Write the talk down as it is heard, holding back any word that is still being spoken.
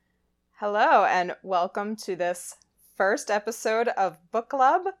Hello, and welcome to this first episode of Book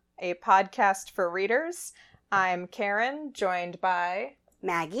Club, a podcast for readers. I'm Karen, joined by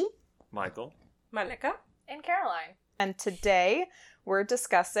Maggie, Michael, Malika, and Caroline. And today we're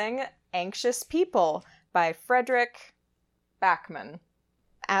discussing Anxious People by Fredrik Backman.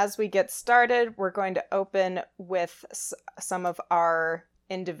 As we get started, we're going to open with some of our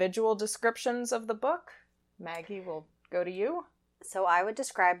individual descriptions of the book. Maggie, we'll go to you. So I would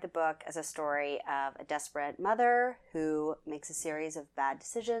describe the book as a story of a desperate mother who makes a series of bad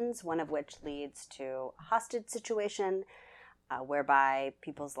decisions, one of which leads to a hostage situation whereby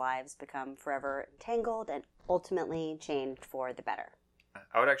people's lives become forever entangled and ultimately changed for the better.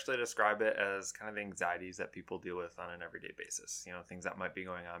 I would actually describe it as kind of the anxieties that people deal with on an everyday basis. You know, things that might be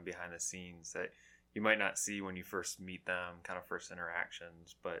going on behind the scenes that you might not see when you first meet them, kind of first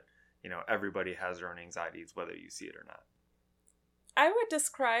interactions. But, you know, everybody has their own anxieties, whether you see it or not. I would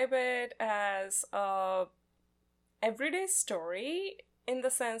describe it as a everyday story in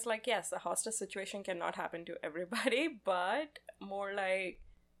the sense like, yes, a hostage situation cannot happen to everybody, but more like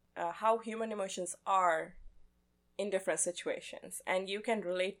how human emotions are in different situations. And you can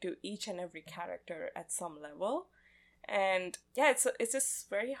relate to each and every character at some level. And yeah, it's just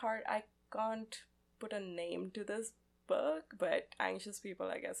very hard. I can't put a name to this book, but Anxious People,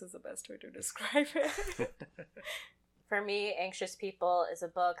 I guess, is the best way to describe it. For me, Anxious People is a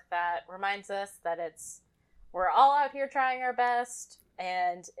book that reminds us that we're all out here trying our best,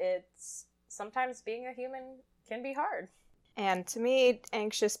 and it's sometimes being a human can be hard. And to me,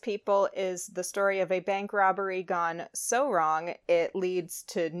 Anxious People is the story of a bank robbery gone so wrong, it leads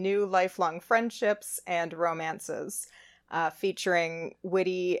to new lifelong friendships and romances, featuring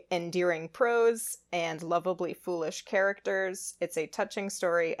witty, endearing prose and lovably foolish characters. It's a touching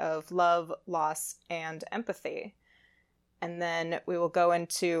story of love, loss, and empathy. And then we will go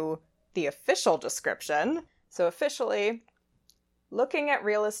into the official description. So officially, looking at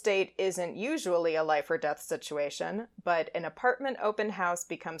real estate isn't usually a life or death situation, but an apartment open house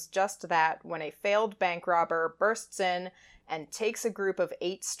becomes just that when a failed bank robber bursts in and takes a group of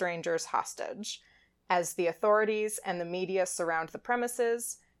 8 strangers hostage. As the authorities and the media surround the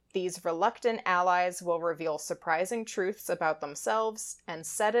premises, these reluctant allies will reveal surprising truths about themselves and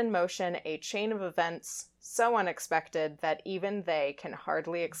set in motion a chain of events so unexpected that even they can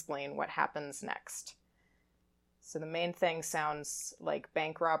hardly explain what happens next. So the main thing sounds like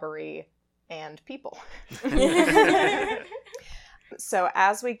bank robbery and people. So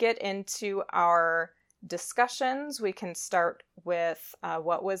as we get into our discussions, we can start with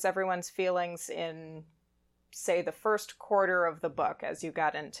what was everyone's feelings in, say, the first quarter of the book as you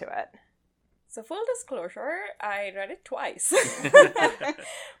got into it. So full disclosure, I read it twice.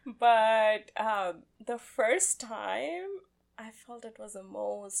 But the first time, I felt it was the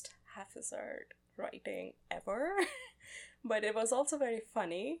most haphazard writing ever. But it was also very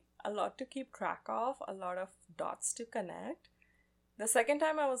funny, a lot to keep track of, a lot of dots to connect. The second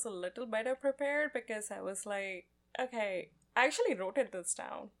time I was a little better prepared because I was like, okay, I actually wrote this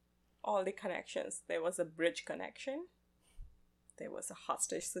down. All the connections. There was a bridge connection. There was a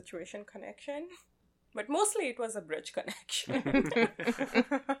hostage situation connection. But mostly it was a bridge connection.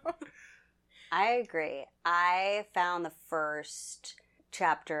 I agree. I found the first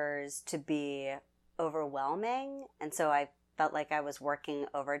chapters to be overwhelming, and so I felt like I was working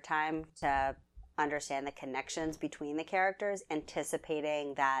overtime to understand the connections between the characters,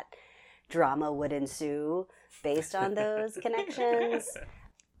 anticipating that drama would ensue based on those connections.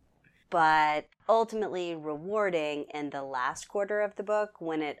 But ultimately rewarding in the last quarter of the book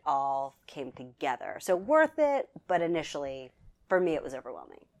when it all came together. So worth it, but initially, for me, it was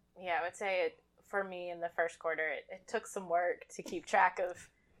overwhelming. Yeah, I would say for me in the first quarter, it took some work to keep track of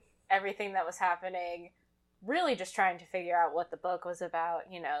everything that was happening. Really just trying to figure out what the book was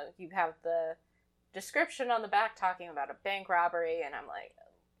about. You know, you have the description on the back talking about a bank robbery, and I'm like,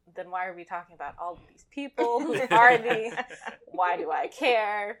 then why are we talking about all of these people? Who are they? Why do I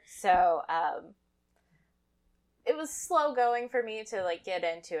care? So it was slow going for me to like get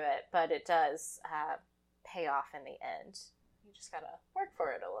into it, but it does pay off in the end. You just gotta work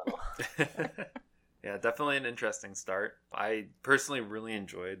for it a little. Yeah, definitely an interesting start. I personally really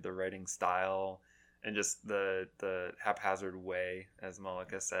enjoyed the writing style and just the haphazard way, as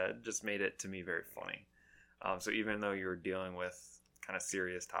Malika said, just made it to me very funny. So even though you're dealing with kind of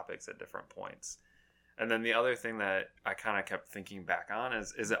serious topics at different points. And then the other thing that I kind of kept thinking back on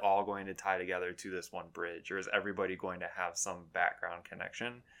is it all going to tie together to this one bridge, or is everybody going to have some background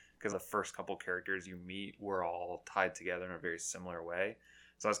connection? Because the first couple characters you meet were all tied together in a very similar way.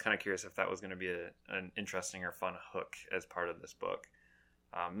 So I was kind of curious if that was going to be an interesting or fun hook as part of this book.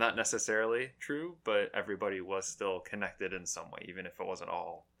 Not necessarily true, but everybody was still connected in some way, even if it wasn't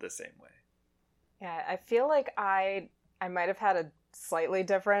all the same way. Yeah, I feel like I might have had a slightly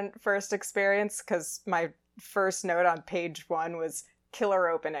different first experience, because my first note on page 1 was killer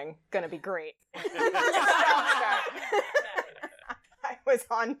opening, gonna be great. I was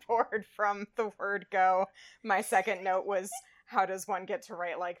on board from the word go. My second note was, how does one get to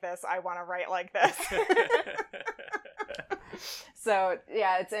write like this? I want to write like this. So,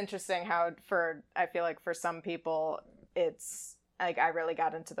 yeah, it's interesting how I feel like for some people, it's, like, I really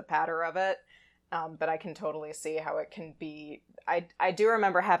got into the patter of it, but I can totally see how it can be. I do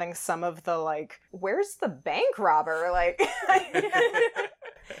remember having some of the, like, where's the bank robber? Like,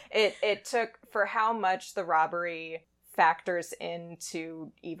 it took, for how much the robbery factors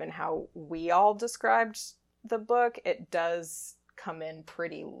into even how we all described the book, it does come in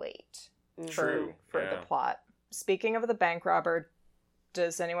pretty late for the plot. Speaking of the bank robber,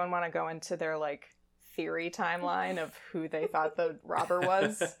 does anyone want to go into their, like, theory timeline of who they thought the robber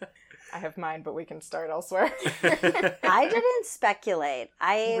was? I have mine, but we can start elsewhere. I didn't speculate.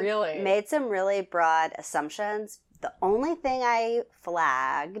 I Really? made some really broad assumptions. The only thing I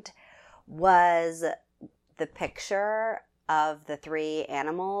flagged was the picture of the 3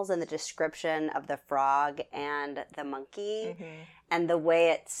 animals and the description of the frog and the monkey, and the way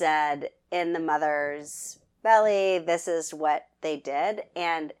it said in the mother's belly, this is what they did.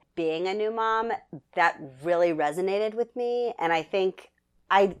 And being a new mom, that really resonated with me. And I think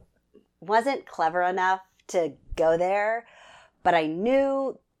I wasn't clever enough to go there, but I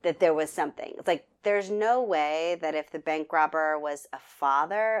knew that there was something. It's like, there's no way that if the bank robber was a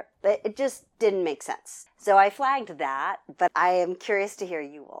father, it just didn't make sense. So I flagged that, but I am curious to hear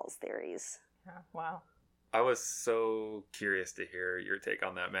you all's theories. Oh, wow. I was so curious to hear your take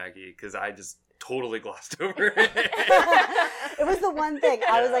on that, Maggie, because I just totally glossed over it. It was the one thing.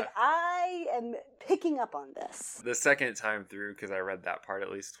 I was like, I am picking up on this. The second time through, because I read that part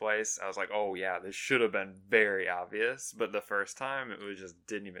at least twice, I was like, oh yeah, this should have been very obvious. But the first time, it was just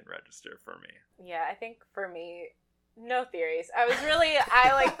didn't even register for me. Yeah, I think for me, no theories.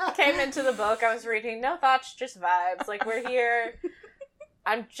 I came into the book, I was reading, no thoughts, just vibes. Like, we're here.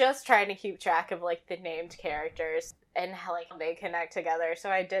 I'm just trying to keep track of, like, the named characters and how, like, they connect together.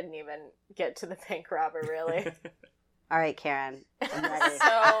 So I didn't even get to the bank robber, really. All right, Karen. I'm ready.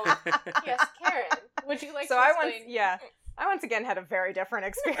 So, yes, Karen, would you like to explain? I once again had a very different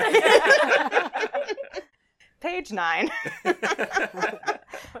experience. Page 9.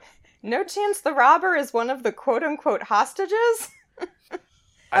 No chance the robber is one of the quote-unquote hostages?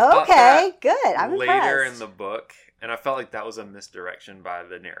 Okay, good. I'm later impressed. in the book, and I felt like that was a misdirection by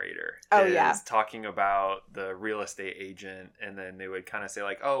the narrator. Oh, yeah. Talking about the real estate agent, and then they would kind of say,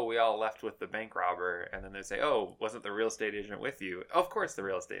 like, oh, we all left with the bank robber, and then they'd say, oh, wasn't the real estate agent with you? Of course the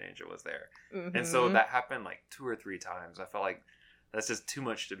real estate agent was there. Mm-hmm. And so that happened like 2 or 3 times. I felt like that's just too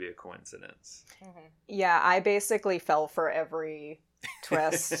much to be a coincidence. Mm-hmm. Yeah, I basically fell for every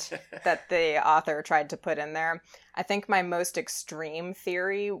twist that the author tried to put in there. I think my most extreme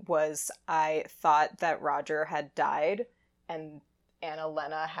theory was I thought that Roger had died and Anna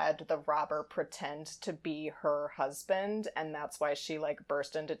Lena had the robber pretend to be her husband, and that's why she, like,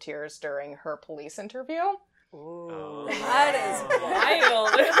 burst into tears during her police interview. Ooh. That is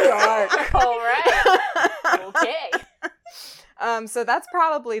wild. Dark. All right. Okay. So that's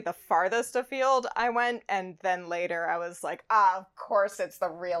probably the farthest afield I went, and then later I was like, of course it's the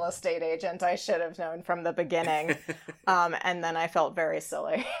real estate agent. I should have known from the beginning. And then I felt very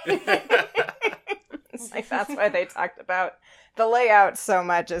silly. It's like, that's why they talked about the layout so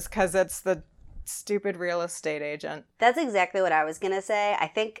much, is because it's the stupid real estate agent. That's exactly what I was going to say. I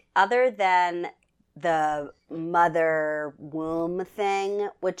think other than the mother womb thing,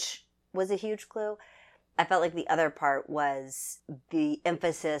 which was a huge clue, I felt like the other part was the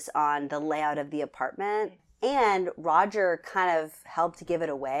emphasis on the layout of the apartment. And Roger kind of helped give it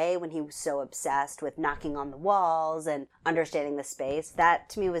away when he was so obsessed with knocking on the walls and understanding the space. That,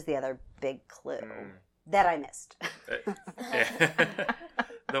 to me, was the other big clue that I missed.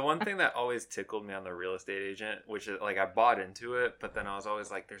 The one thing that always tickled me on the real estate agent, which is, like, I bought into it, but then I was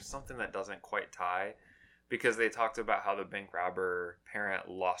always like, there's something that doesn't quite tie, because they talked about how the bank robber parent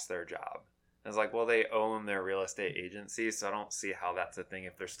lost their job. I was like, well, they own their real estate agency, so I don't see how that's a thing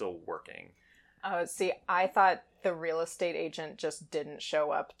if they're still working. Oh, see, I thought the real estate agent just didn't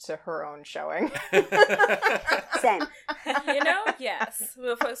show up to her own showing. Same. Yes.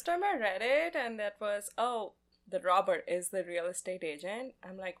 The first time I read it, and that was, oh, the robber is the real estate agent.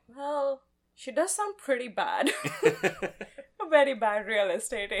 I'm like, well, she does sound pretty bad. A very bad real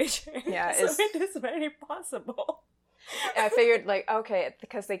estate agent. Yeah, so it is very possible. I figured, like, okay,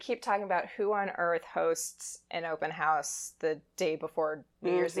 because they keep talking about who on earth hosts an open house the day before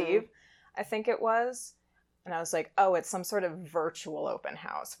New Year's Eve, I think it was. And I was like, oh, it's some sort of virtual open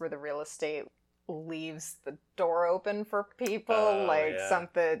house where the real estate leaves the door open for people.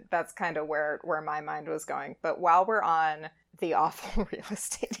 Something, that's kind of where my mind was going. But while we're on the awful real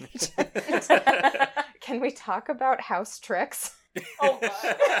estate agent, can we talk about house tricks? Oh,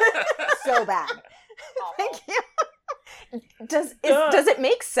 God. So bad. Thank you. Does it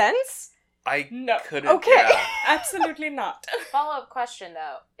make sense? I No. couldn't. Okay. Yeah. Absolutely not. Follow-up question,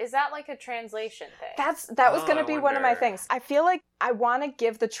 though. Is that like a translation thing? That was Oh, going to I be one of my wonder. things. I feel like I want to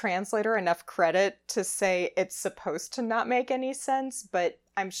give the translator enough credit to say it's supposed to not make any sense, but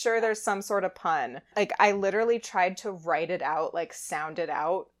I'm sure there's some sort of pun. Like, I literally tried to write it out, like, sound it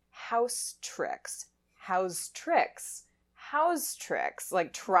out. House tricks. House tricks. House tricks.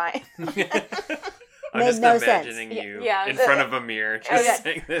 Like, try. I'm Made just no sense. imagining you Yeah, in the- front of a mirror just Okay.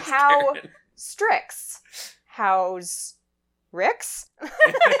 saying this. How Karen. Strix. House Ricks?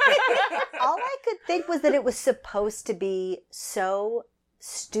 All I could think was that it was supposed to be so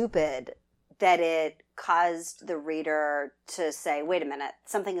stupid that it caused the reader to say, wait a minute,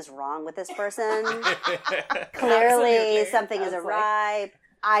 something is wrong with this person. Clearly, Absolutely. something is I was like- awry.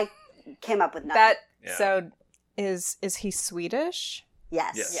 I came up with nothing. That, Yeah. so, is he Swedish?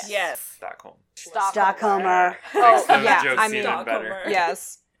 Yes. Yes. Yes. Stockholm. Stockholmer. Makes those yeah, jokes I mean- even better. Stockholmer.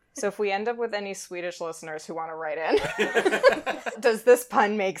 Yes. So if we end up with any Swedish listeners who want to write in, does this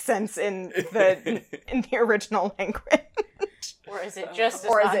pun make sense in the original language? Or is it just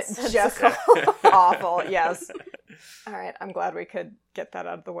Or is it just awful? Yes. All right, I'm glad we could get that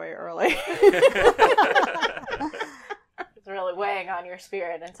out of the way early. It's really weighing on your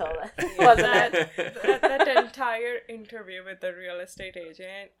spirit until then, wasn't it? That entire interview with the real estate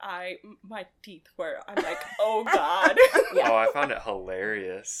agent, my teeth were. I'm like, oh God. Oh, I found it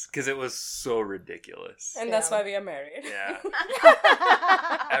hilarious because it was so ridiculous. And that's why we are married. Yeah.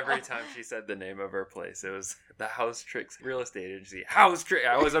 Every time she said the name of her place, it was the House Tricks Real Estate Agency. House Trick.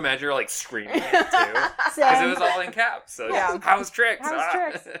 I always imagine her like screaming it too because it Same. was all in caps. So Yeah. just, House Tricks. House ah.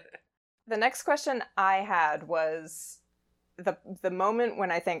 Tricks. The next question I had was the moment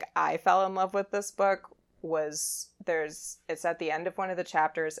when I think I fell in love with this book was it's at the end of one of the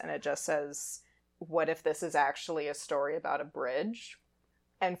chapters and it just says, what if this is actually a story about a bridge?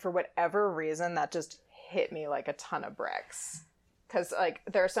 And for whatever reason, that just hit me like a ton of bricks. Because, like,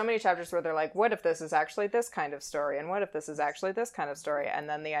 there are so many chapters where they're like, what if this is actually this kind of story? And what if this is actually this kind of story? And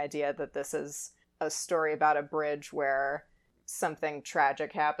then the idea that this is a story about a bridge where something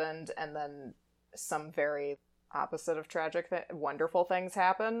tragic happened and then some very opposite of tragic, wonderful things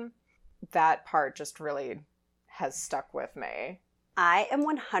happen. That part just really has stuck with me. I am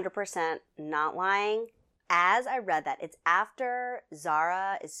 100% not lying. As I read that, it's after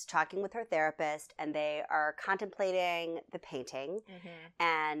Zara is talking with her therapist and they are contemplating the painting.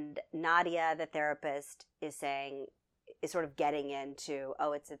 And Nadia, the therapist, is sort of getting into,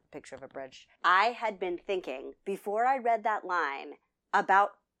 oh, it's a picture of a bridge. I had been thinking, before I read that line,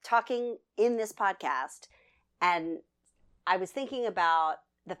 about talking in this podcast, and I was thinking about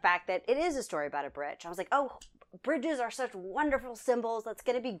the fact that it is a story about a bridge. I was like, oh, bridges are such wonderful symbols. That's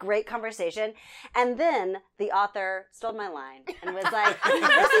going to be great conversation. And then the author stole my line and was like,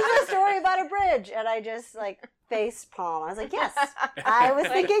 this is a story about a bridge. And I just like face palm. I was like, yes, I was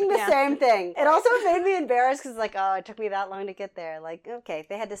thinking the same thing. It also made me embarrassed because like, oh, it took me that long to get there. Like, okay,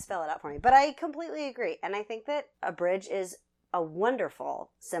 they had to spell it out for me. But I completely agree. And I think that a bridge is a wonderful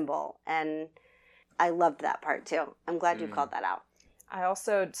symbol. And I loved that part too. I'm glad you called that out. I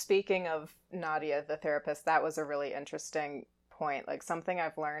also, speaking of Nadia, the therapist, that was a really interesting point. Like, something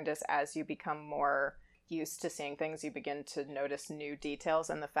I've learned is as you become more used to seeing things, you begin to notice new details,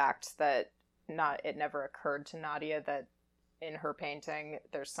 and the fact that it never occurred to Nadia that in her painting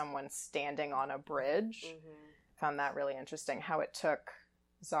there's someone standing on a bridge. Found that really interesting, how it took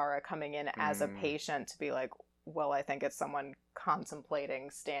Zara coming in as a patient to be like, well, I think it's someone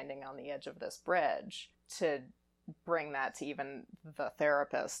contemplating standing on the edge of this bridge, to bring that to even the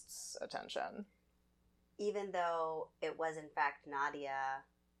therapist's attention. Even though it was in fact Nadia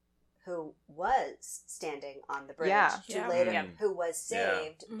who was standing on the bridge, Yeah. who was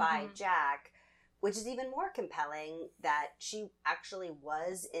saved by Mhm. Jack, which is even more compelling that she actually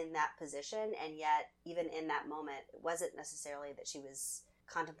was in that position, and yet even in that moment it wasn't necessarily that she was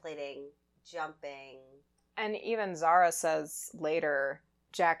contemplating jumping. And even Zara says later,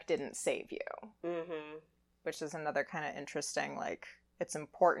 Jack didn't save you. Which is another kind of interesting, like, it's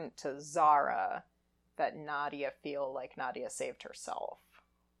important to Zara that Nadia feel like Nadia saved herself.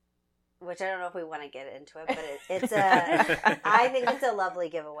 which I don't know if we want to get into it, but it's a, I think it's a lovely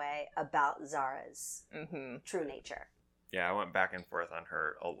giveaway about Zara's true nature. Yeah, I went back and forth on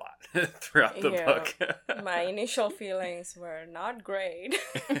her a lot throughout the book. My initial feelings were not great.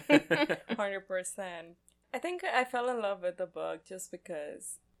 100%. I think I fell in love with the book just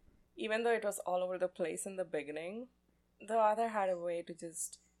because even though it was all over the place in the beginning, the author had a way to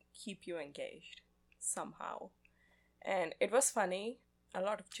just keep you engaged somehow. And it was funny. A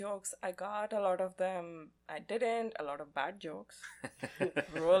lot of jokes I got, a lot of them I didn't, a lot of bad jokes.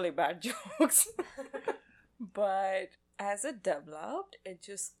 Really bad jokes. But as it developed, it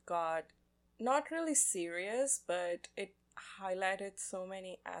just got not really serious, but it highlighted so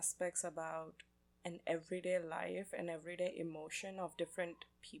many aspects about an everyday life and everyday emotion of different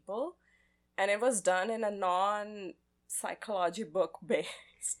people. And it was done in a non-psychology book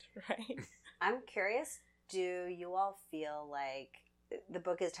based, right? I'm curious, do you all feel like the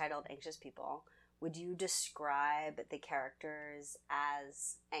book is titled Anxious People? Would you describe the characters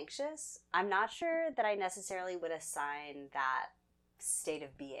as anxious? I'm not sure that I necessarily would assign that state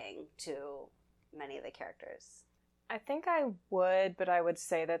of being to many of the characters. I think I would, but I would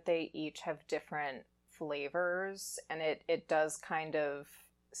say that they each have different flavors, and it does kind of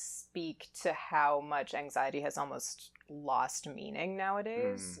speak to how much anxiety has almost lost meaning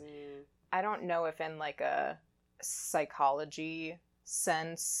nowadays. I don't know if in like a psychology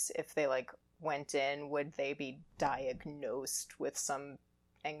sense, if they like went in, would they be diagnosed with some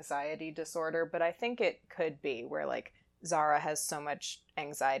anxiety disorder? But I think it could be where like Zara has so much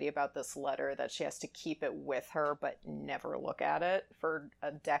anxiety about this letter that she has to keep it with her but never look at it for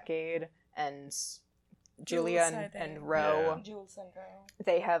a decade. And Julia and Ro, Jules and Ro,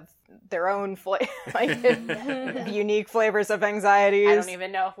 they have their own unique flavors of anxieties. I don't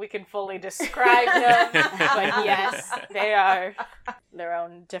even know if we can fully describe them, but yes, they are their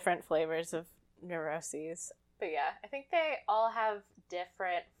own different flavors of neuroses. But yeah, I think they all have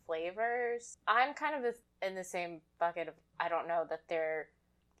different flavors. I'm kind of in the same bucket of, I don't know that they're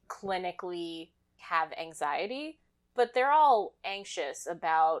clinically have anxiety, but they're all anxious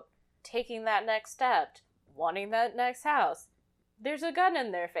about taking that next step, wanting that next house. There's a gun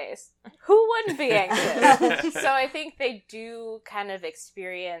in their face. Who wouldn't be anxious? So I think they do kind of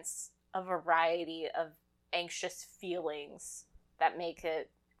experience a variety of anxious feelings that make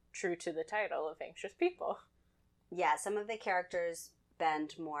it true to the title of Anxious People. Yeah, some of the characters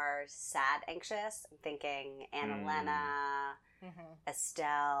bend more sad anxious. I'm thinking Anna Lena,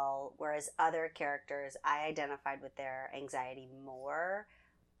 Estelle, whereas other characters I identified with their anxiety more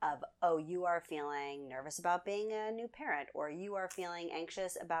of, oh, you are feeling nervous about being a new parent, or you are feeling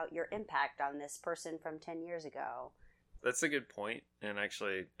anxious about your impact on this person from 10 years ago. That's a good point, and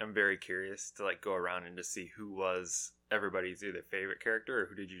actually I'm very curious to like go around and to see who was everybody's either favorite character or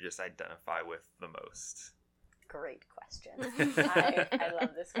who did you just identify with the most. Great question. I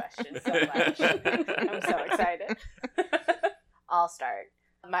love this question so much. I'm so excited. I'll start.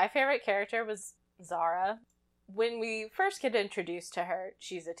 My favorite character was Zara. When we first get introduced to her,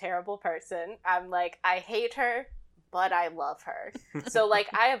 she's a terrible person. I'm like, I hate her, but I love her. So, like,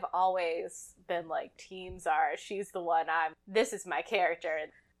 I have always been like, Team Zara. She's the one this is my character.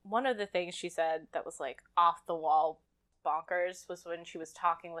 One of the things she said that was like off the wall bonkers was when she was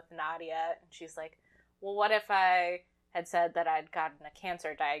talking with Nadia, and she's like, well, what if I had said that I'd gotten a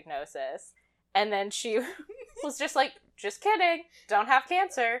cancer diagnosis? And then she was just like, just kidding, don't have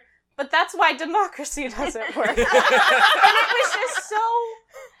cancer. But that's why democracy doesn't work. And it was just so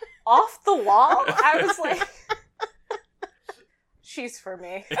off the wall. I was like, she's for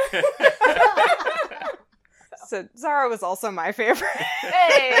me. So Zara was also my favorite.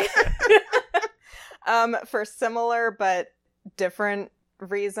 Hey! For similar but different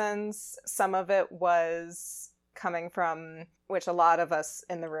reasons. Some of it was coming from, which a lot of us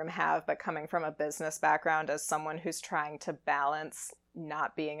in the room have, but coming from a business background as someone who's trying to balance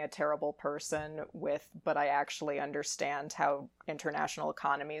not being a terrible person with, but I actually understand how international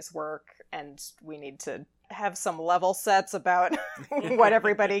economies work and we need to have some level sets about what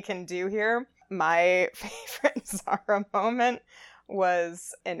everybody can do here. My favorite Zara moment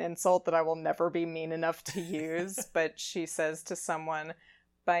was an insult that I will never be mean enough to use, but she says to someone,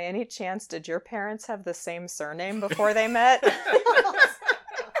 by any chance, did your parents have the same surname before they met?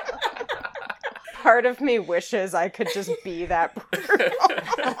 Part of me wishes I could just be that brutal.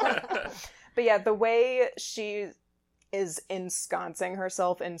 But yeah, the way she is ensconcing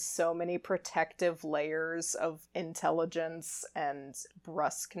herself in so many protective layers of intelligence and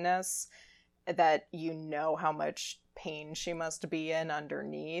brusqueness that you know how much pain she must be in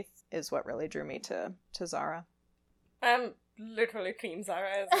underneath is what really drew me to Zara. I'm literally Team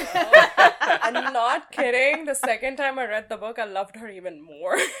Zara as well. I'm not kidding. The second time I read the book, I loved her even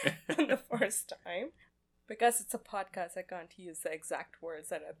more than the first time. Because it's a podcast, I can't use the exact words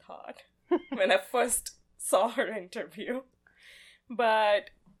that I thought when I first saw her interview. But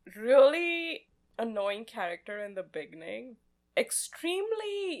really annoying character in the beginning.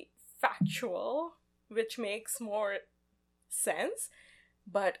 Extremely factual, which makes more sense.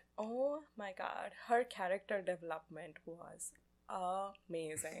 But oh my god, her character development was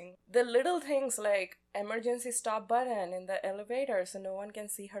amazing. The little things like emergency stop button in the elevator so no one can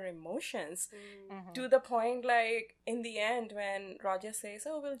see her emotions. Mm-hmm. To the point, like, in the end when Roger says,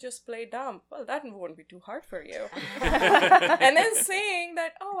 oh, we'll just play dumb. Well, that won't be too hard for you. And then saying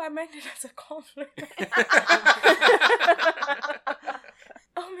that, oh, I meant it as a compliment.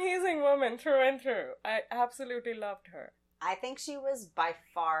 Amazing woman through and through. I absolutely loved her. I think she was by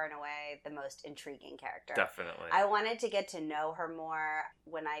far and away the most intriguing character. Definitely. I wanted to get to know her more.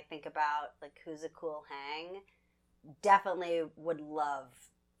 When I think about, like, who's a cool hang, definitely would love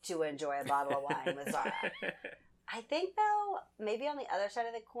to enjoy a bottle of wine with Zara. I think, though, maybe on the other side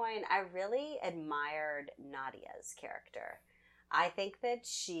of the coin, I really admired Nadia's character. I think that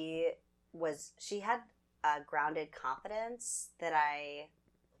she had a grounded confidence that I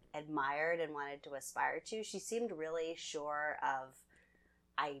admired and wanted to aspire to. She seemed really sure of,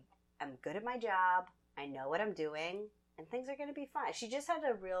 I am good at my job, I know what I'm doing, and things are going to be fine. She just had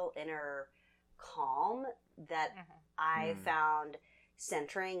a real inner calm that I found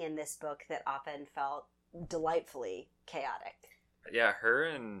centering in this book that often felt delightfully chaotic. Yeah, her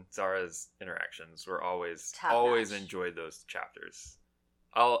and Zara's interactions were always Top-notch. enjoyed those chapters.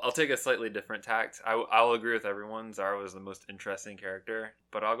 I'll take a slightly different tact. I'll agree with everyone. Zara was the most interesting character,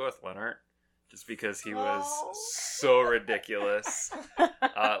 but I'll go with Leonard just because he was so ridiculous.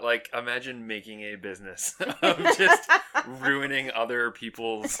 Like, imagine making a business of just ruining other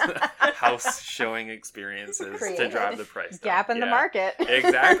people's house showing experiences to drive the price down. Gap in the market.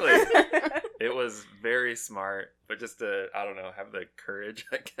 Exactly. It was very smart, but just to, I don't know, have the courage,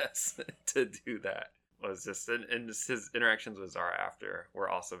 I guess, to do that. Was just, and just his interactions with Zara after were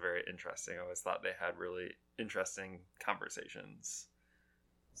also very interesting. I always thought they had really interesting conversations.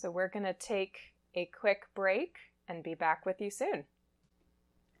 So we're going to take a quick break and be back with you soon.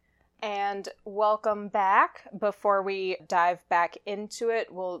 And welcome back. Before we dive back into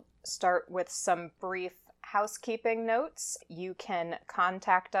it, we'll start with some brief housekeeping notes. You can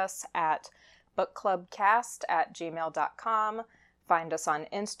contact us at bookclubcast@gmail.com. Find us on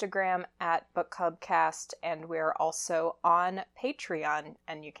Instagram at bookclubcast, and we're also on Patreon,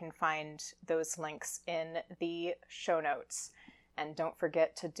 and you can find those links in the show notes. And don't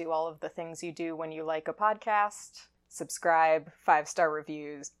forget to do all of the things you do when you like a podcast. Subscribe, 5-star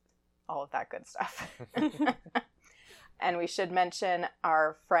reviews, all of that good stuff. And we should mention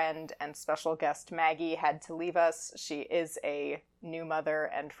our friend and special guest Maggie had to leave us. She is a new mother,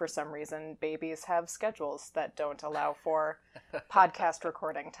 and for some reason babies have schedules that don't allow for podcast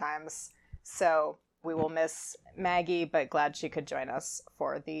recording times. So we will miss Maggie, but glad she could join us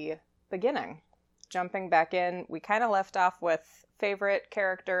for the beginning. Jumping back in, we kind of left off with favorite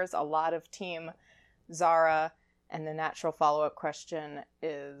characters, a lot of Team Zara, and the natural follow-up question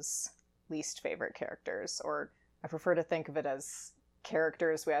is least favorite characters, or I prefer to think of it as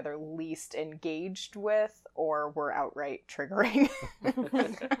characters we either least engaged with or were outright triggering.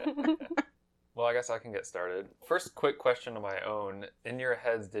 Well, I guess I can get started. First quick question of my own. In your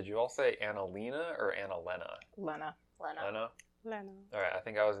heads, did you all say Annalena or Annalena? Lena. Lena? Lena. Alright, I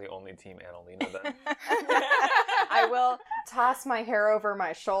think I was the only Team Annalena then. I will toss my hair over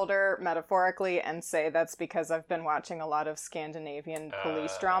my shoulder, metaphorically, and say that's because I've been watching a lot of Scandinavian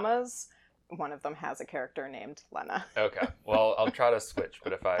police dramas. One of them has a character named Lena. Okay, well, I'll try to switch,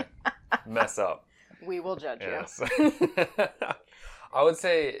 but if I mess up... We will judge yes. I would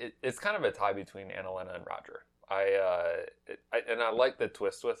say it's kind of a tie between Annalena and Roger. I like the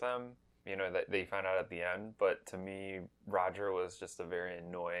twist with them, you know, that they find out at the end, but to me, Roger was just a very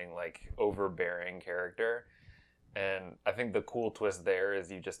annoying, like, overbearing character. And I think the cool twist there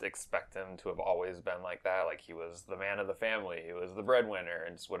is you just expect him to have always been like that. Like, he was the man of the family. He was the breadwinner.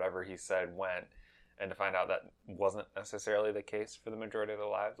 And just whatever he said went. And to find out that wasn't necessarily the case for the majority of their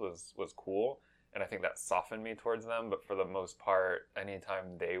lives was cool. And I think that softened me towards them. But for the most part,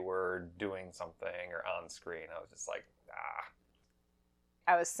 anytime they were doing something or on screen, I was just like, ah.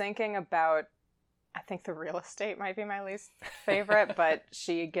 I was thinking about, I think the real estate might be my least favorite, but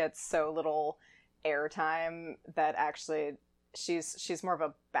she gets so little airtime that actually she's more of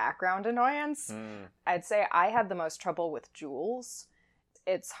a background annoyance. I'd say I had the most trouble with Jules.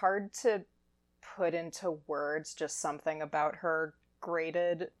 It's hard to put into words just something about her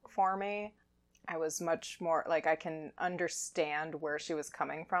grated for me. I was much more, like, I can understand where she was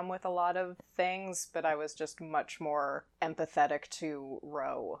coming from with a lot of things, but I was just much more empathetic to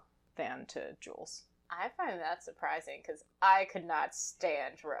Ro than to Jules. I find that surprising because I could not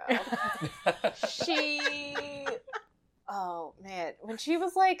stand Ro. Oh man, when she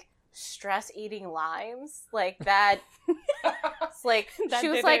was like stress eating limes, like that, it's like That she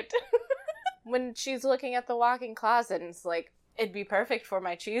was did like it. when she's looking at the walk-in closet and it's like it'd be perfect for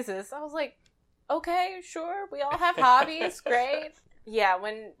my cheeses. I was like, okay, sure, we all have hobbies, great. Yeah,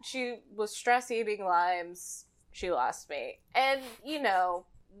 when she was stress eating limes, she lost me. And you know,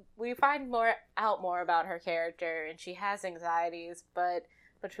 we find out more about her character, and she has anxieties, but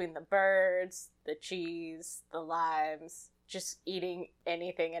between the birds, the cheese, the limes, just eating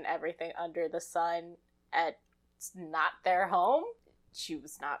anything and everything under the sun at not their home, she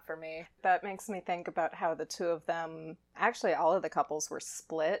was not for me. That makes me think about how the two of them, actually all of the couples were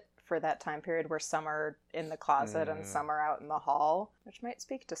split for that time period where some are in the closet and some are out in the hall, which might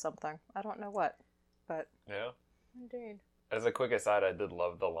speak to something. I don't know what, but... Yeah. Indeed. As a quick aside, I did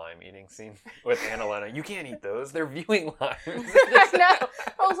love the lime eating scene with Annalena. You can't eat those. They're viewing limes. I know.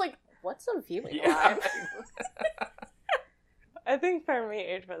 I was like, what's a viewing Yeah. lime? I think for me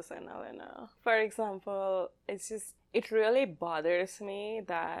it was Annalena. For example, it really bothers me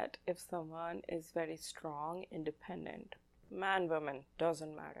that if someone is very strong, independent, man, woman,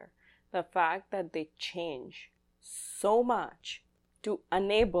 doesn't matter, the fact that they change so much to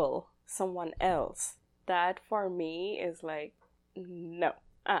enable someone else, that for me is like, no,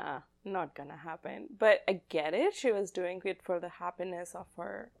 not gonna happen. But I get it, she was doing it for the happiness of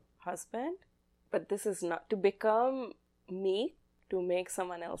her husband, but this is not to become meek to make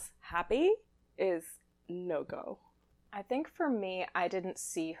someone else happy is no-go. I think for me, I didn't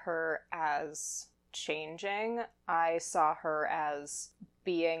see her as changing. I saw her as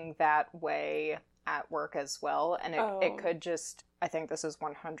being that way at work as well. And it could just, I think this is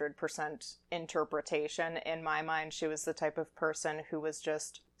 100% interpretation. In my mind, she was the type of person who was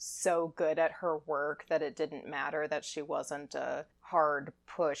just so good at her work that it didn't matter that she wasn't a hard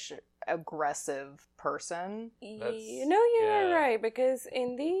push, aggressive person. You know, you're right, because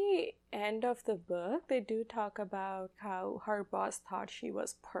in the end of the book, they do talk about how her boss thought she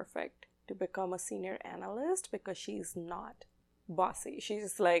was perfect to become a senior analyst because she's not bossy.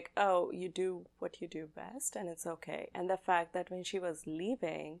 She's like, oh, you do what you do best and it's okay. And the fact that when she was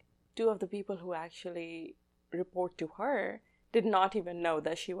leaving, two of the people who actually report to her did not even know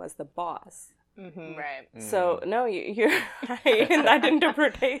that she was the boss. Mm-hmm. Right. So, no, you're right in that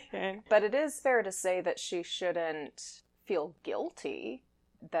interpretation. But it is fair to say that she shouldn't feel guilty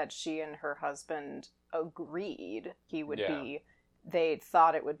that she and her husband agreed he would be. They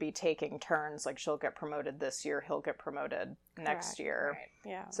thought it would be taking turns, like she'll get promoted this year, he'll get promoted next year.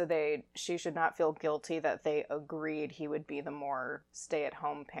 Right. Yeah. So she should not feel guilty that they agreed he would be the more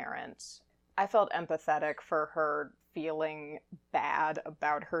stay-at-home parent. I felt empathetic for her feeling bad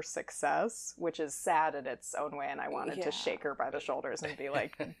about her success, which is sad in its own way, and I wanted to shake her by the shoulders and be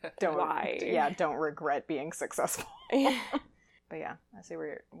like, don't regret being successful. But yeah, I see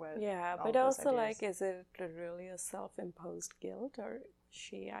but also like, is it really a self-imposed guilt, or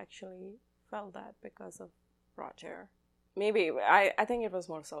she actually felt that because of Roger? Maybe. I think it was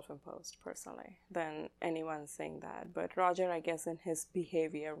more self-imposed, personally, than anyone saying that. But Roger, I guess, in his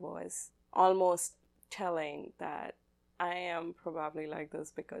behavior was almost telling that I am probably like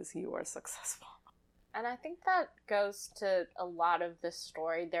this because you are successful. And I think that goes to a lot of this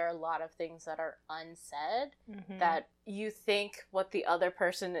story. There are a lot of things that are unsaid that you think what the other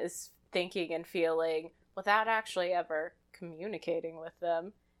person is thinking and feeling without actually ever communicating with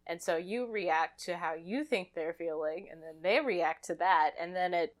them. And so you react to how you think they're feeling, and then they react to that, and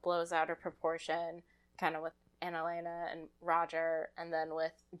then it blows out of proportion, kind of with Annalena and Roger, and then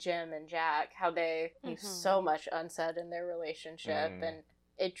with Jim and Jack, how they leave so much unsaid in their relationship, and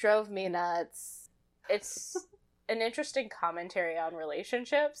it drove me nuts. It's an interesting commentary on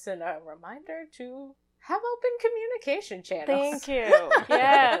relationships and a reminder to have open communication channels. Thank you.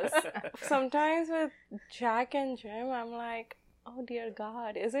 Yes. Sometimes with Jack and Jim, I'm like, oh dear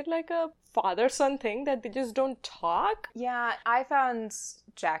God, is it like a father-son thing that they just don't talk? Yeah, I found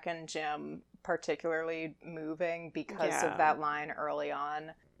Jack and Jim particularly moving because of that line early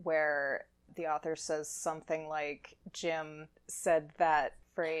on where the author says something like, Jim said that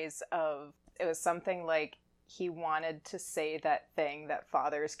phrase of, it was something like he wanted to say that thing that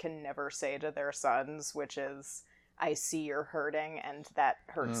fathers can never say to their sons, which is, I see you're hurting and that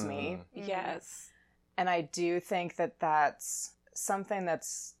hurts me. Yes. And I do think that that's something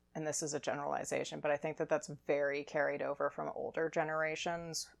that's and this is a generalization, but I think that that's very carried over from older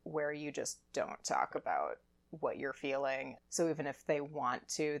generations where you just don't talk about what you're feeling. So even if they want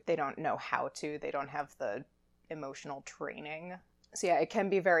to, they don't know how to, they don't have the emotional training. So yeah, it can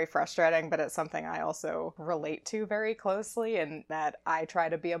be very frustrating, but it's something I also relate to very closely, in that I try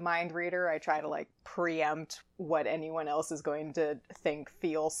to be a mind reader. I try to like preempt what anyone else is going to think,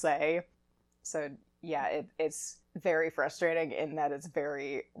 feel, say. So yeah, it's very frustrating in that it's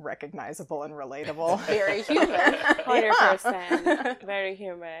very recognizable and relatable. Very human. 100%. Very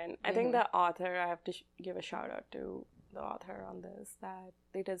human. I think Mhm. the author, I have to give a shout out to the author on this, that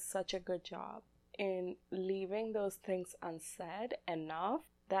they did such a good job in leaving those things unsaid enough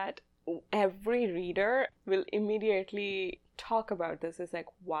that every reader will immediately talk about this. It's like,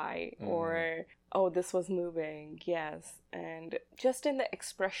 why? Or, oh, this was moving. Yes. And just in the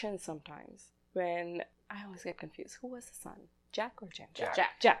expression sometimes, when I always get confused. Who was the son? Jack or Jim?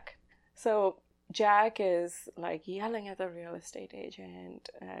 Jack. So Jack is like yelling at the real estate agent,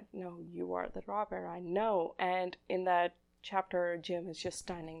 no, you are the robber, I know. And in that chapter, Jim is just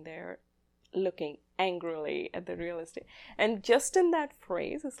standing there looking angrily at the real estate. And just in that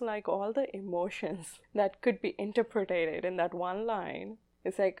phrase, it's like all the emotions that could be interpreted in that one line.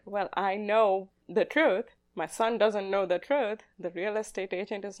 It's like, well, I know the truth. My son doesn't know the truth. The real estate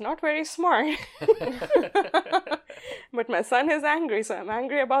agent is not very smart. But my son is angry, so I'm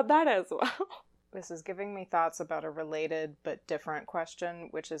angry about that as well. This is giving me thoughts about a related but different question,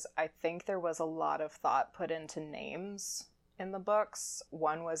 which is, I think there was a lot of thought put into names in the books.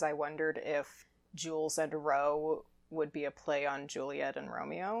 One was, I wondered if Jules and Ro would be a play on Juliet and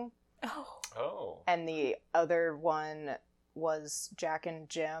Romeo. Oh. And the other one was Jack and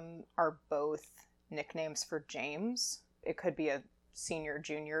Jim are both nicknames for James. It could be a senior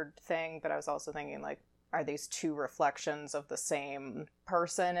junior thing, but I was also thinking, like, are these two reflections of the same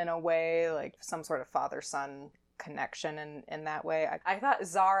person in a way, like some sort of father-son connection in that way? I thought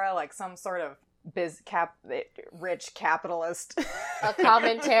Zara, like some sort of rich capitalist. A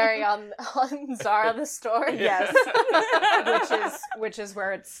commentary on Zara the story. Yes. which is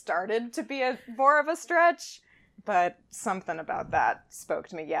where it started to be more of a stretch. But something about that spoke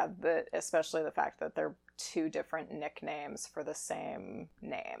to me. Yeah, especially the fact that they're two different nicknames for the same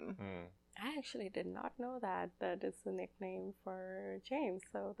name. I actually did not know that it's a nickname for James,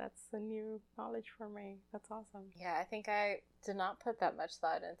 so that's a new knowledge for me. That's awesome. Yeah, I think I did not put that much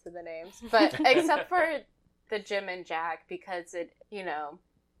thought into the names, but except for the Jim and Jack, because it,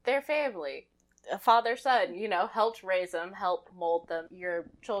 they're family. A father, son, helped raise them, helped mold them. Your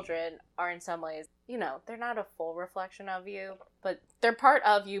children are in some ways, they're not a full reflection of you, but they're part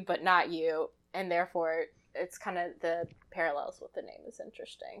of you, but not you. And therefore, it's kind of the parallels with the name is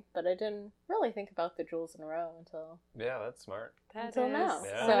interesting. But I didn't really think about the Jules and Ro until That's smart. until now.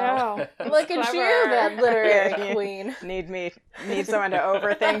 Yeah. So look at you, that literary queen. Need someone to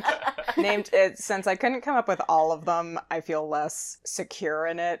overthink. Named it, since I couldn't come up with all of them, I feel less secure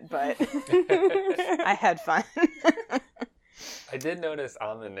in it, but I had fun. I did notice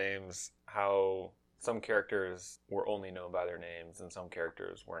on the names how some characters were only known by their names and some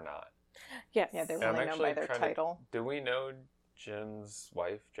characters were not. Yes. Yeah, they're And I'm only known by their actually title. Do we know Jim's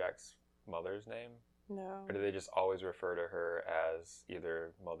wife, Jack's mother's name? No. Or do they just always refer to her as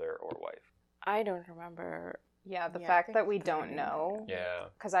either mother or wife? I don't remember. Yeah, the Yeah, I fact think that we they don't did. know. Yeah.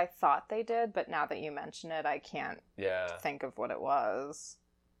 Because I thought they did, but now that you mention it, I can't Yeah. think of what it was.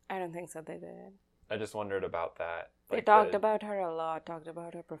 I don't think so they did. I just wondered about that. They Like talked the- about her a lot, talked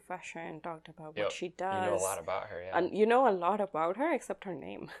about her profession, talked about Yep. what she You does. know a lot about her, yeah. And you know a lot about her except her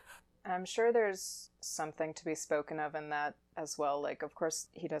name. I'm sure there's something to be spoken of in that as well. Like, of course,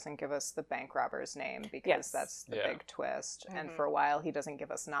 he doesn't give us the bank robber's name because Yes. that's the Yeah. big twist. And Mhm. for a while, he doesn't give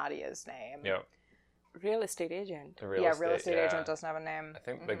us Nadia's name. Yep. Real estate agent. The Real estate agent doesn't have a name. I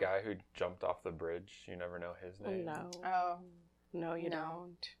think the Mhm. guy who jumped off the bridge, you never know his name. No. Oh. No, you No.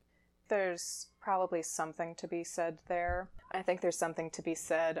 don't. There's probably something to be said there. I think there's something to be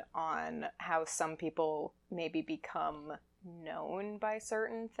said on how some people maybe become known by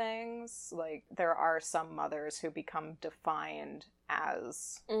certain things. Like, there are some mothers who become defined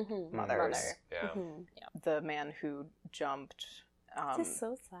as Mm-hmm. mothers. Mother. Yeah. Mm-hmm. The man who jumped, It's just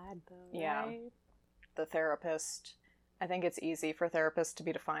so sad though. yeah. Right? the therapist. I think it's easy for therapists to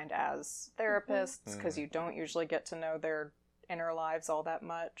be defined as therapists because you don't usually get to know their inner lives all that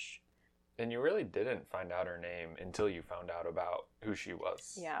much. And you really didn't find out her name until you found out about who she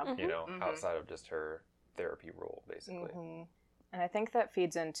was. Yeah. You know, Mhm. outside of just her therapy role, basically. Mhm. And I think that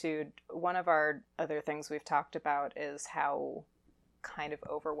feeds into one of our other things we've talked about is how kind of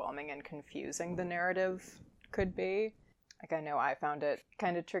overwhelming and confusing the narrative could be. Like, I know I found it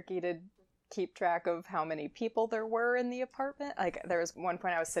kind of tricky to keep track of how many people there were in the apartment. Like, there was one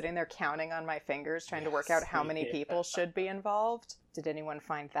point I was sitting there counting on my fingers trying to work out how many people should be involved. Did anyone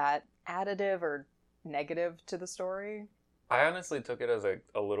find that additive or negative to the story? I honestly took it as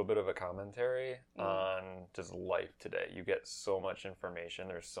a little bit of a commentary on just life today. You get so much information.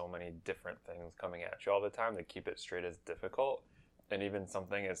 There's so many different things coming at you all the time. To keep it straight is difficult. And even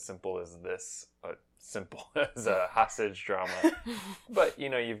something as simple as this, simple as a hostage drama. But, you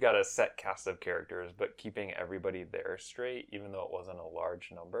know, you've got a set cast of characters, but keeping everybody there straight, even though it wasn't a large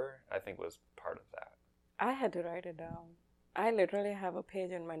number, I think was part of that. I had to write it down. I literally have a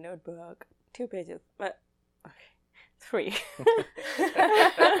page in my notebook, 2 pages, but okay, 3.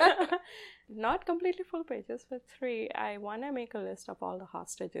 Not completely full pages, but 3. I want to make a list of all the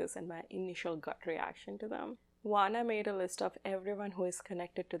hostages and my initial gut reaction to them. One, I made a list of everyone who is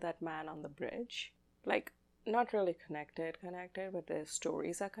connected to that man on the bridge. Like, not really connected, but their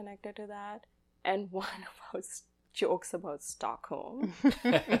stories are connected to that. And one about jokes about Stockholm.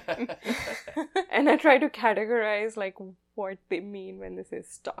 And I try to categorize, like, what they mean when they say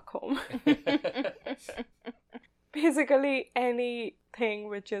Stockholm. Basically, anything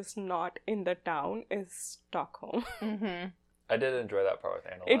which is not in the town is Stockholm. Mm-hmm. I did enjoy that part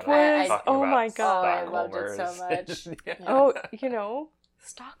with Anna. It was, oh my god. I loved it so much. Yeah. Oh, you know,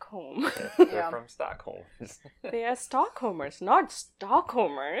 Stockholm. They're from Stockholm. They are Stockholmers, not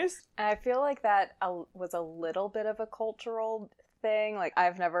Stockholmers. I feel like that was a little bit of a cultural thing. Like,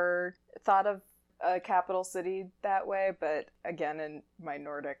 I've never thought of a capital city that way, but again, in my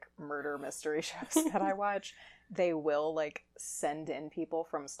Nordic murder mystery shows that I watch, they will, like, send in people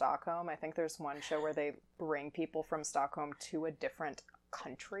from Stockholm. I think there's one show where they bring people from Stockholm to a different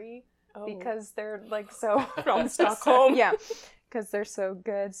country because they're, like, so... From Stockholm. Yeah, because they're so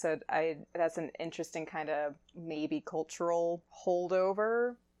good. So that's an interesting kind of maybe cultural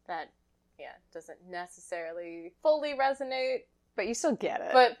holdover. That, doesn't necessarily fully resonate. But you still get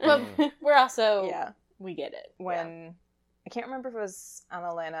it. But we're also... Yeah. We get it. When... I can't remember if it was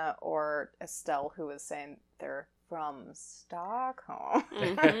Annalena or Estelle who was saying they're from Stockholm.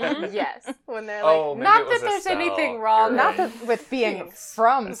 Mhm. Yes. When they're like, Oh, maybe not it was that there's Estelle. anything wrong. You're Not right. that with being Being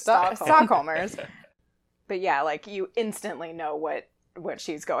from Stockholm. Stockholmers. But yeah, like, you instantly know what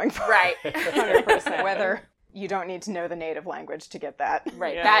she's going for. Right. 100%. Whether you don't need to know the native language to get that.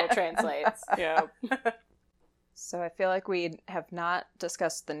 Right. Yeah. That translates. Yeah. So I feel like we have not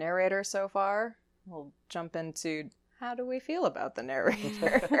discussed the narrator so far. We'll jump into how do we feel about the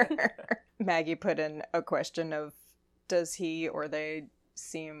narrator? Maggie put in a question of, does he or they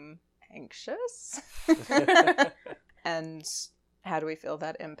seem anxious? And how do we feel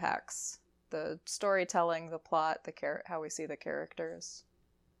that impacts the storytelling, the plot, how we see the characters?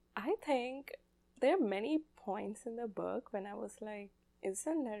 I think there are many points in the book when I was like, is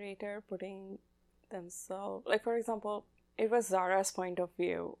the narrator putting themselves... Like, for example, it was Zara's point of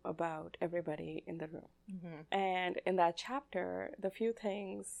view about everybody in the room. Mm-hmm. And in that chapter, the few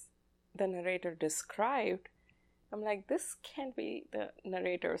things the narrator described, I'm like, this can't be the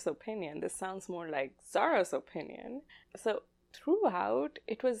narrator's opinion. This sounds more like Zara's opinion. So throughout,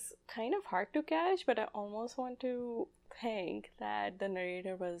 it was kind of hard to catch, but I almost want to think that the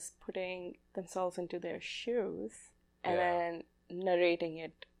narrator was putting themselves into their shoes and then narrating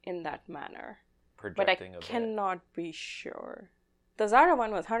it in that manner. But I Projecting a bit. cannot be sure. The Zara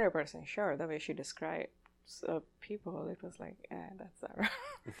one was 100% sure. The way she described people, it was like, that's Zara.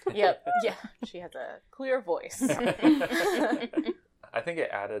 Yep. Yeah. She has a clear voice. I think it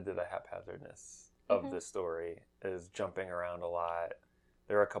added to the haphazardness of the story, is jumping around a lot.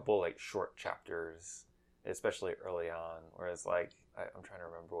 There are a couple, like, short chapters, especially early on, where it's like, I'm trying to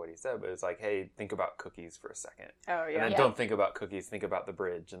remember what he said, but it's like, hey, think about cookies for a second. Oh, And yeah. then don't think about cookies, think about the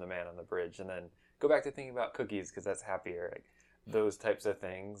bridge and the man on the bridge, and then go back to thinking about cookies because that's happier. Like, those types of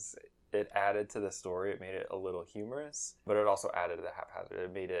things, it added to the story. It made it a little humorous, but it also added to the haphazard.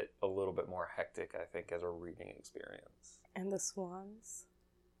 It made it a little bit more hectic, I think, as a reading experience. And the swans,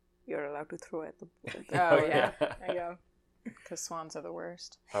 you're allowed to throw at the Oh, yeah. There you go. Because swans are the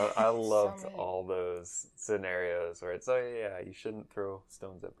worst. I loved many. all those scenarios where it's, oh yeah, you shouldn't throw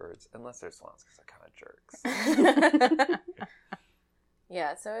stones at birds unless they're swans because they're kind of jerks.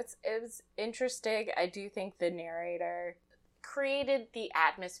 Yeah, so it was interesting. I do think the narrator created the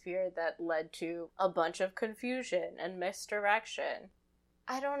atmosphere that led to a bunch of confusion and misdirection.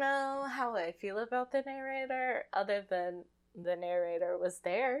 I don't know how I feel about the narrator, other than the narrator was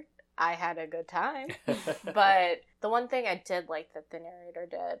there. I had a good time. But the one thing I did like that the narrator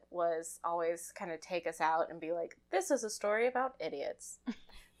did was always kind of take us out and be like, this is a story about idiots.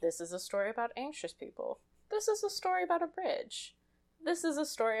 This is a story about anxious people. this is a story about a bridge. This is a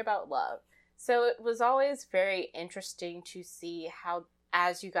story about love. So it was always very interesting to see how,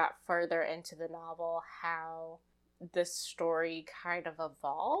 as you got further into the novel, how the story kind of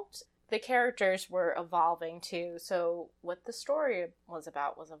evolved. The characters were evolving too, so what the story was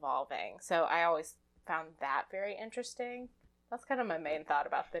about was evolving. So I always found that very interesting. That's kind of my main thought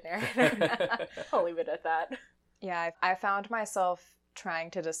about the narrator. I'll leave it at that. Yeah, I found myself trying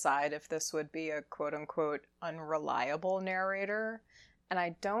to decide if this would be a quote-unquote unreliable narrator, and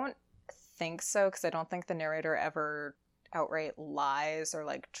I don't think so, because I don't think the narrator ever outright lies or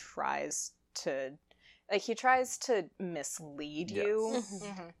like tries to, like, he tries to mislead you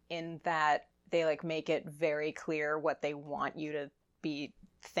in that they like make it very clear what they want you to be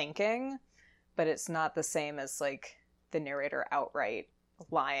thinking, but it's not the same as like the narrator outright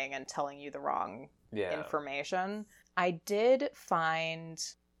lying and telling you the wrong information. I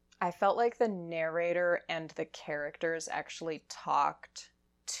felt like the narrator and the characters actually talked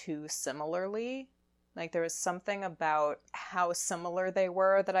too similarly. Like, there was something about how similar they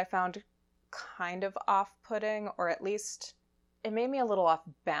were that I found kind of off-putting, or at least it made me a little off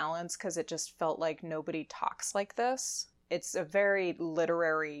balance, because it just felt like nobody talks like this. It's a very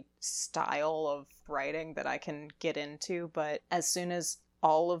literary style of writing that I can get into, but as soon as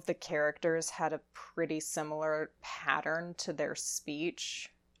all of the characters had a pretty similar pattern to their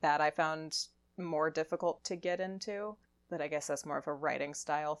speech, that I found more difficult to get into. But I guess that's more of a writing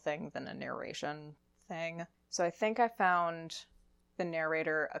style thing than a narration thing. So I think I found the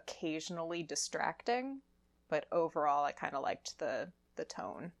narrator occasionally distracting, but overall I kind of liked the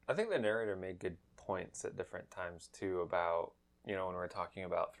tone. I think the narrator made good points at different times too about, you know, when we're talking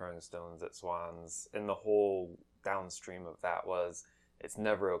about throwing stones at swans, and the whole downstream of that was, it's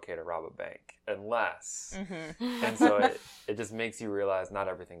never okay to rob a bank unless, and so it just makes you realize not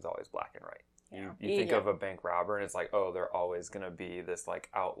everything's always black and white. You think of a bank robber and it's like, oh, they're always going to be this like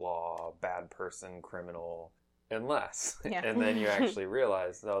outlaw, bad person, criminal, unless. And then you actually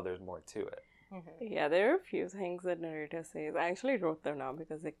realize, oh, there's more to it. Yeah, there are a few things that narrator says. I actually wrote them down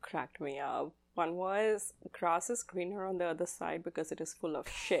because they cracked me up. One was, grass is greener on the other side because it is full of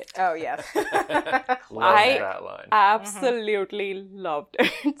shit. Oh, yes. Love that line. Absolutely loved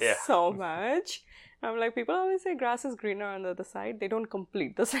it so much. I'm like, people always say grass is greener on the other side. They don't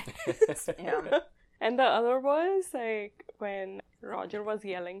complete the sentence. And the other was, like, when Roger was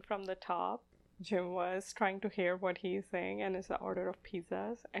yelling from the top, Jim was trying to hear what he's saying, and it's an order of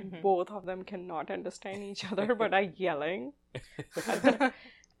pizzas, and both of them cannot understand each other but are yelling.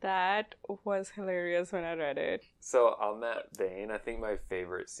 That was hilarious when I read it. So on that vein, I think my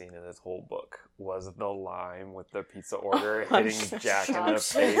favorite scene in this whole book was the lime with the pizza order hitting Jack in the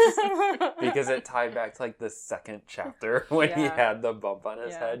face, because it tied back to like the second chapter when he had the bump on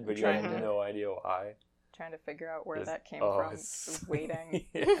his head, but you had no idea why. Trying to figure out where that came from. Waiting.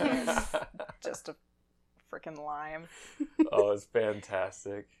 Just a freaking lime. Oh, it's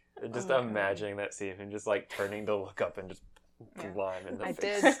fantastic. Just imagining that scene and just like turning to look up and just lime in the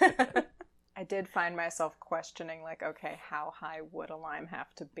face. I did find myself questioning, like, okay, how high would a lime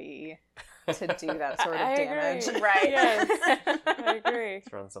have to be to do that sort of damage? Agree. Right. Yes. I agree.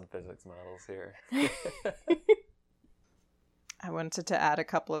 Let's run some physics models here. I wanted to add a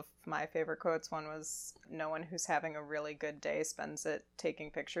couple of my favorite quotes. One was, no one who's having a really good day spends it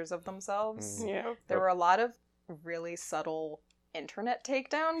taking pictures of themselves. Yeah. There were a lot of really subtle internet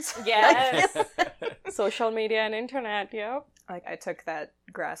takedowns. Yes. Social media and internet, yep. Like, I took that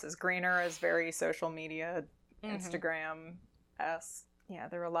grass is greener as very social media, Instagram-esque. Yeah,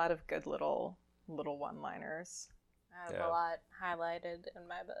 there were a lot of good little one-liners. I have a lot highlighted in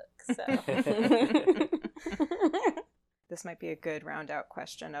my book, so... This might be a good round-out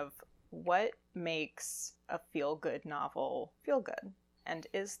question of what makes a feel-good novel feel good? And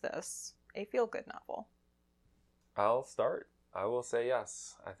is this a feel-good novel? I'll start. I will say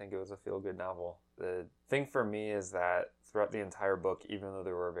yes. I think it was a feel-good novel. The thing for me is that throughout the entire book, even though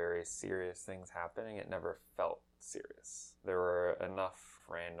there were very serious things happening, it never felt serious. There were enough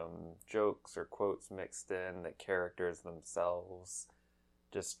random jokes or quotes mixed in that characters themselves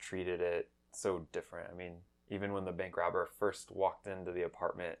just treated it so different. I mean, even when the bank robber first walked into the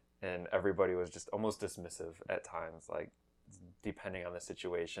apartment and everybody was just almost dismissive at times, like, depending on the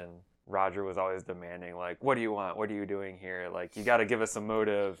situation. Roger was always demanding, like, what do you want? What are you doing here? Like, you got to give us a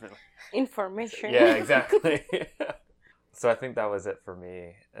motive. Information. Yeah, exactly. So I think that was it for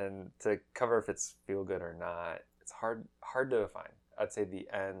me. And to cover if it's feel good or not, it's hard to define. I'd say the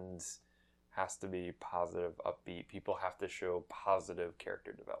end has to be positive, upbeat. People have to show positive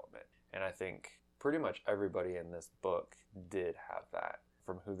character development. And I think pretty much everybody in this book did have that.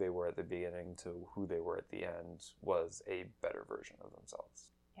 from who they were at the beginning to who they were at the end was a better version of themselves.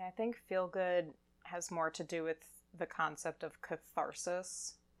 Yeah, I think feel good has more to do with the concept of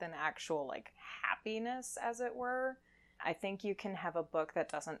catharsis than actual, like, happiness, as it were. I think you can have a book that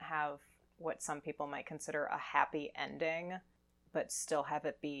doesn't have what some people might consider a happy ending, but still have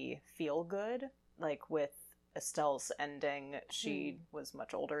it be feel good. Like with Estelle's ending, she was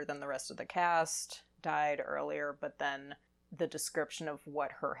much older than the rest of the cast, died earlier, but then the description of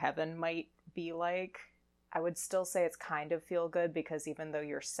what her heaven might be like, I would still say it's kind of feel good, because even though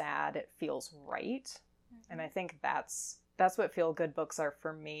you're sad, it feels right. And I think that's what feel good books are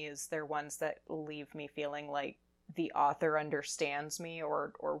for me, is they're ones that leave me feeling like the author understands me,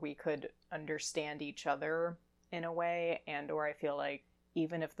 or we could understand each other in a way, and or I feel like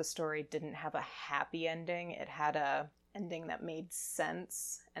even if the story didn't have a happy ending, it had a ending that made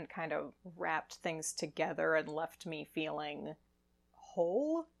sense and kind of wrapped things together and left me feeling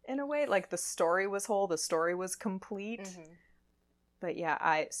whole in a way. Like the story was whole, the story was complete. But yeah,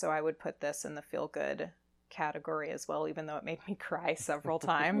 I would put this in the feel good category as well, even though it made me cry several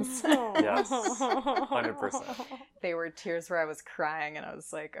times. Yes, 100%. They were tears where I was crying and I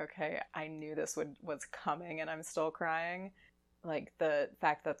was like, okay, I knew this was coming and I'm still crying. Like the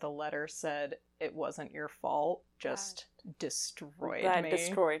fact that the letter said it wasn't your fault just destroyed me. That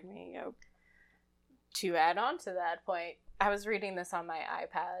destroyed me, yep. To add on to that point, I was reading this on my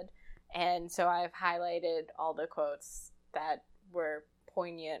iPad, and so I've highlighted all the quotes that were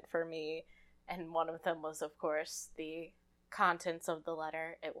poignant for me, and one of them was, of course, the contents of the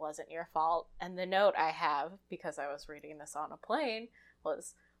letter, it wasn't your fault. And the note I have, because I was reading this on a plane,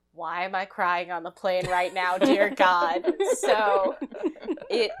 was, why am I crying on the plane right now, dear God? So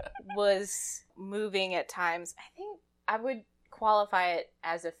it was moving at times. I think I would qualify it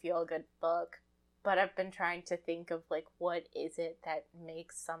as a feel-good book, but I've been trying to think of, like, what is it that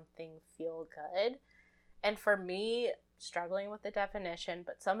makes something feel good? And for me, struggling with the definition,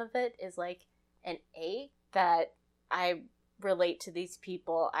 but some of it is like an ache that I relate to these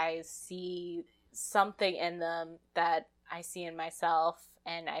people. I see something in them that I see in myself,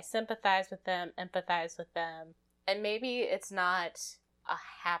 and I sympathize with them, empathize with them. And maybe it's not a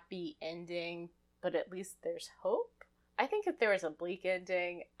happy ending, but at least there's hope. I think if there was a bleak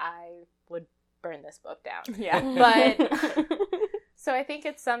ending, I would burn this book down. Yeah. But so I think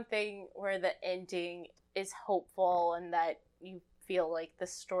it's something where the ending is hopeful and that you feel like the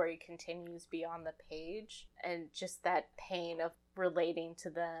story continues beyond the page, and just that pain of relating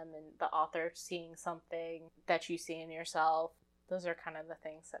to them and the author seeing something that you see in yourself. Those are kind of the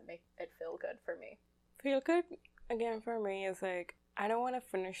things that make it feel good for me. Feel good, again, for me is like, I don't want to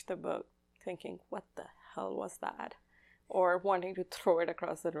finish the book thinking, what the hell was that? Or wanting to throw it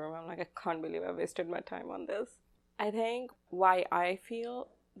across the room. I'm like, I can't believe I wasted my time on this. I think why I feel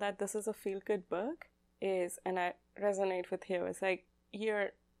that this is a feel-good book is, and I resonate with you, is like, you're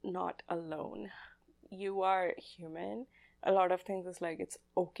not alone. You are human. A lot of things is like, it's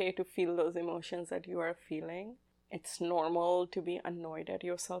okay to feel those emotions that you are feeling. It's normal to be annoyed at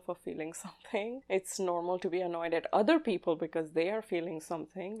yourself for feeling something. It's normal to be annoyed at other people because they are feeling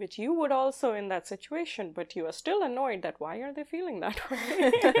something, which you would also in that situation, but you are still annoyed that why are they feeling that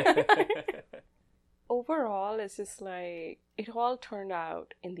way? Overall, it's just like, it all turned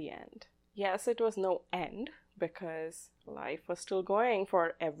out in the end. Yes, it was no end because life was still going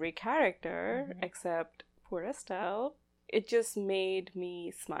for every character except poor Estelle. It just made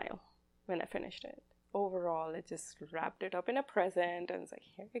me smile when I finished it. Overall, it just wrapped it up in a present and it's like,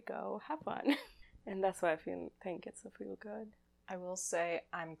 here you go, have fun. And that's why I think it's a feel good. I will say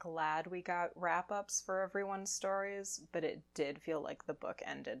I'm glad we got wrap-ups for everyone's stories, but it did feel like the book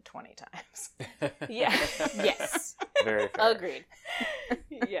ended 20 times. Yeah. Yes. Very fair. Agreed.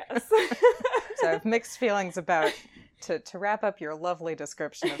 Yes. So I have mixed feelings about, to wrap up your lovely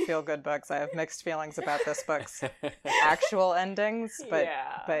description of feel-good books, I have mixed feelings about this book's actual endings,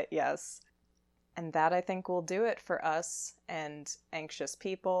 but yes. And that, I think, will do it for us and Anxious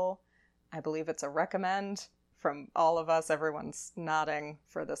People. I believe it's a recommend from all of us. Everyone's nodding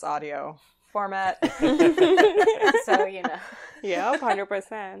for this audio format. So, you know. Yeah,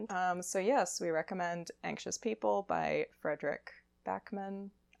 100%. So yes, we recommend Anxious People by Frederick Backman.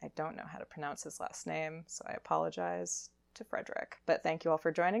 I don't know how to pronounce his last name, so I apologize to Frederick. But thank you all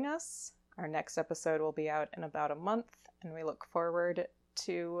for joining us. Our next episode will be out in about a month, and we look forward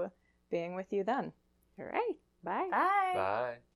to being with you then. All right. Bye. Bye. Bye.